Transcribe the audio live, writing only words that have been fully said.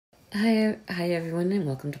Hi everyone, and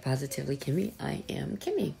welcome to Positively Kimmy. I am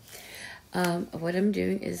Kimmy. What I'm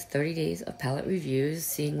doing is 30 days of palette reviews,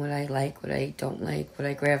 seeing what I like, what I don't like, what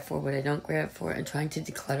I grab for, what I don't grab for, and trying to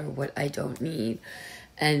declutter what I don't need,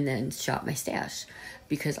 and then shop my stash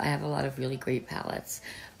because I have a lot of really great palettes.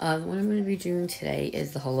 The one I'm going to be doing today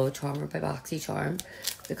is the Hello Charmer by BoxyCharm.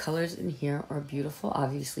 The colors in here are beautiful.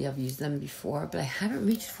 Obviously, I've used them before, but I haven't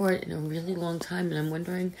reached for it in a really long time, and I'm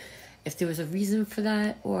wondering if there was a reason for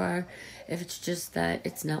that or if it's just that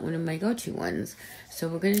it's not one of my go-to ones. So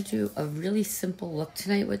we're going to do a really simple look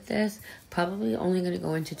tonight with this. Probably only going to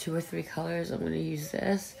go into 2 or 3 colors. I'm going to use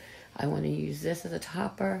this. I want to use this as a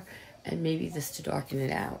topper and maybe this to darken it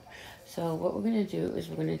out. So what we're going to do is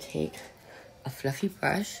we're going to take a fluffy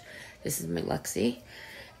brush. This is my Luxie.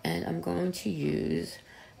 And I'm going to use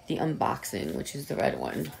the Unboxing, which is the red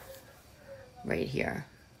one right here.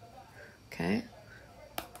 Okay?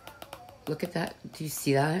 Look at that. Do you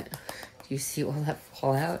see that? Do you see all that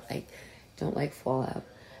fallout? I don't like fallout.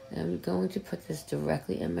 And I'm going to put this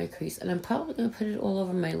directly in my crease. And I'm probably going to put it all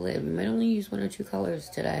over my lid. We might only use 1 or 2 colors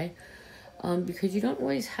today. Because you don't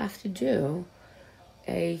always have to do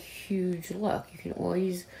a huge look. You can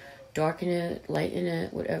always darken it, lighten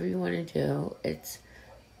it, whatever you want to do. It's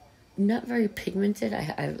not very pigmented.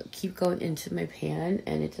 I keep going into my pan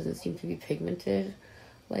and it doesn't seem to be pigmented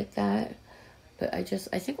like that. But I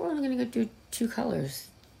think we're only going to do 2 colors,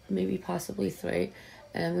 maybe possibly 3.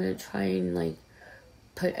 And I'm going to try and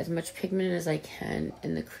put as much pigment as I can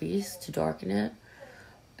in the crease to darken it.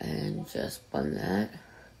 And just blend that.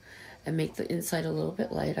 And make the inside a little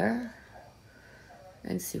bit lighter.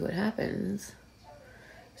 And see what happens.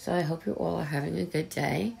 So I hope you all are having a good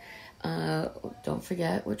day. Don't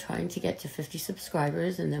forget, we're trying to get to 50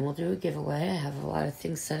 subscribers. And then we'll do a giveaway. I have a lot of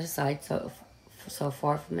things set aside so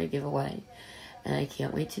far for my giveaway. And I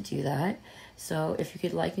can't wait to do that. So if you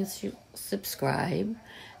could like and subscribe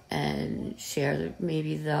and share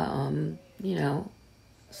maybe the,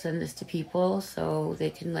 send this to people so they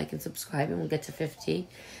can like and subscribe and we'll get to 50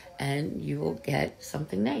 and you will get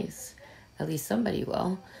something nice. At least somebody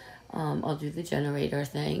will. I'll do the generator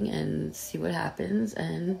thing and see what happens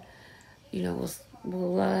and,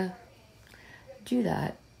 we'll do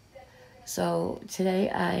that. So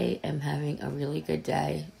today I am having a really good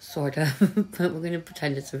day, sort of, but we're going to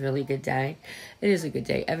pretend it's a really good day. It is a good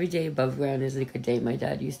day. Every day above ground is a good day, my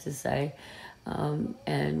dad used to say. And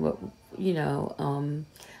I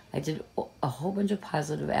did a whole bunch of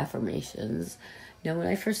positive affirmations. Now, when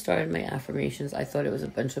I first started my affirmations, I thought it was a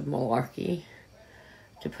bunch of malarkey,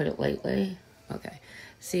 to put it lightly. Okay.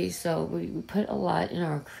 See, so we put a lot in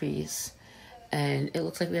our crease, and it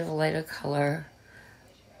looks like we have a lighter color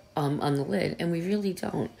on the lid, and we really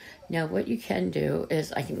don't. Now, what you can do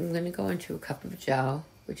is I'm going to go into a cup of gel,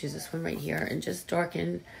 which is this one right here, and just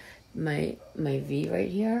darken my V right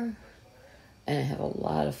here. And I have a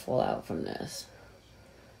lot of fallout from this.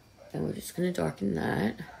 And we're just going to darken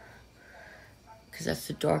that, because that's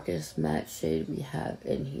the darkest matte shade we have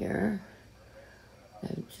in here. I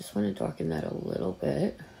just want to darken that a little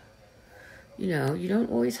bit. You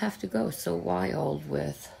don't always have to go so wild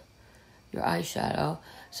with your eyeshadow.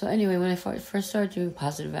 So anyway, when I first started doing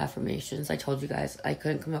positive affirmations, I told you guys I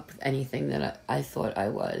couldn't come up with anything that I thought I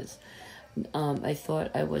was. I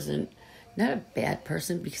thought I wasn't, not a bad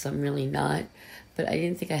person because I'm really not, but I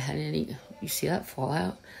didn't think I had any, you see that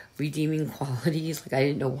fallout? Redeeming qualities. I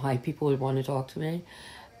didn't know why people would want to talk to me.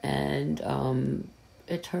 And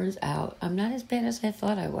it turns out I'm not as bad as I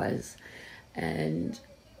thought I was. And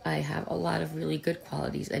I have a lot of really good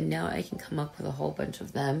qualities. And now I can come up with a whole bunch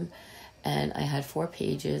of them. And I had 4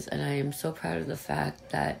 pages, and I am so proud of the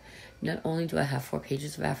fact that not only do I have 4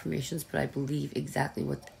 pages of affirmations, but I believe exactly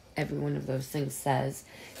what every one of those things says,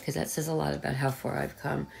 because that says a lot about how far I've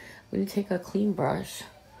come. I'm going to take a clean brush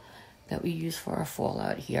that we use for our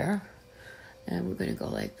fallout here, and we're going to go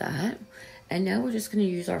like that. And now we're just going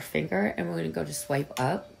to use our finger, and we're going to go to swipe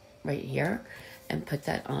up right here and put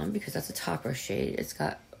that on, because that's a topper shade. It's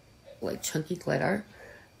got chunky glitter,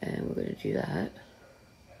 and we're going to do that.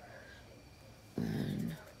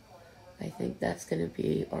 And I think that's going to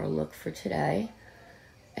be our look for today.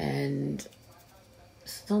 And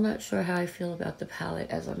still not sure how I feel about the palette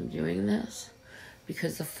as I'm doing this,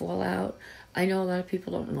 because the fallout, I know a lot of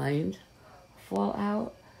people don't mind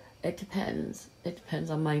fallout. It depends. It depends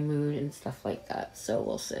on my mood and stuff like that. So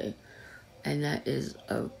we'll see. And that is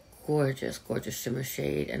a gorgeous, gorgeous shimmer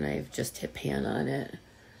shade, and I've just hit pan on it.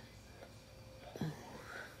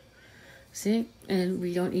 See? And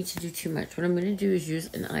we don't need to do too much. What I'm going to do is use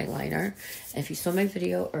an eyeliner. If you saw my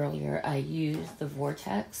video earlier, I used the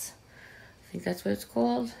Vortex. I think that's what it's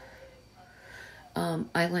called.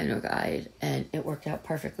 eyeliner guide, and it worked out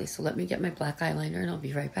perfectly. So let me get my black eyeliner and I'll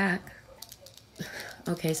be right back.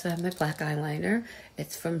 Okay, so I have my black eyeliner.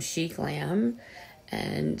 It's from She Glam,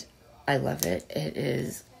 and I love it. It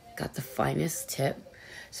is got the finest tip.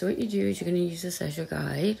 So what you do is you're going to use this as your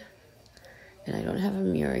guide. And I don't have a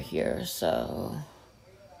mirror here, so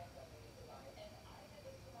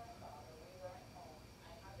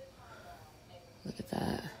look at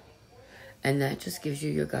that. And that just gives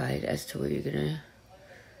you your guide as to where you're going to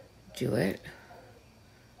do it.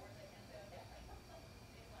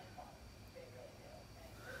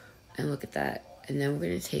 And look at that. And then we're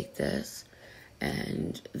going to take this,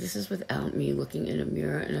 and this is without me looking in a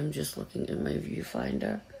mirror, and I'm just looking in my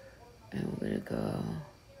viewfinder. And we're going to go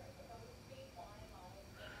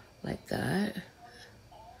like that.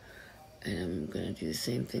 And I'm going to do the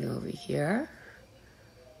same thing over here.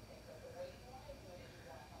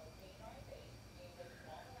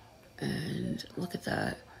 And look at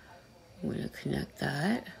that. I'm going to connect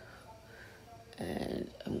that. And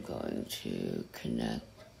I'm going to connect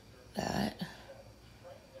that.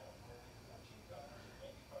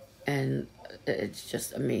 And it's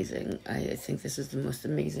just amazing. I think this is the most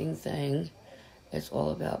amazing thing. It's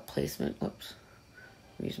all about placement. Oops.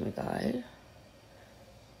 Use my guide.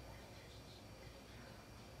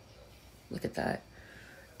 Look at that.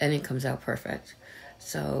 And it comes out perfect.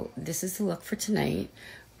 So this is the look for tonight.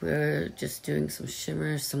 We're just doing some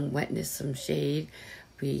shimmer, some wetness, some shade.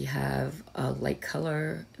 We have a light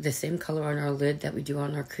color, the same color on our lid that we do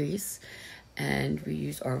on our crease. And we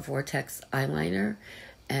use our Vortex eyeliner.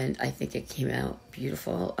 And I think it came out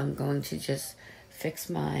beautiful. I'm going to just fix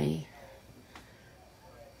my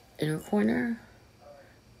inner corner,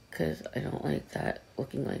 because I don't like that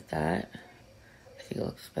looking like that. I think it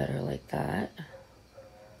looks better like that.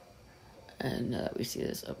 And now that we see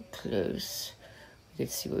this up close, we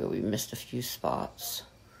can see where we missed a few spots.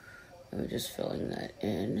 And we're just filling that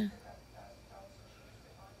in.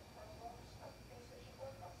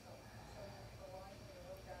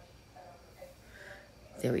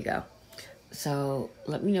 There we go. So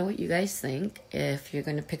let me know what you guys think. If you're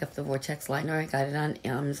going to pick up the Vortex liner, I got it on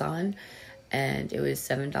Amazon, and it was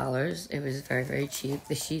 $7. It was very, very cheap.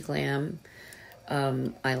 The She Glam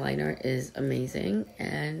eyeliner is amazing,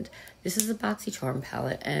 and this is a BoxyCharm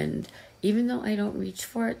palette, and even though I don't reach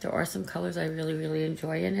for it, there are some colors I really, really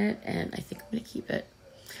enjoy in it, and I think I'm going to keep it.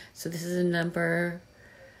 So this is a number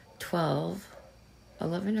 12,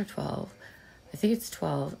 11 or 12. I think it's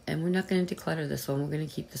 12, and we're not going to declutter this one. We're going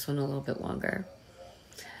to keep this one a little bit longer.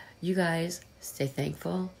 You guys, stay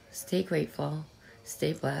thankful, stay grateful,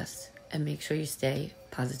 stay blessed, and make sure you stay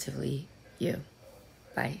positively you.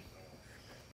 Bye.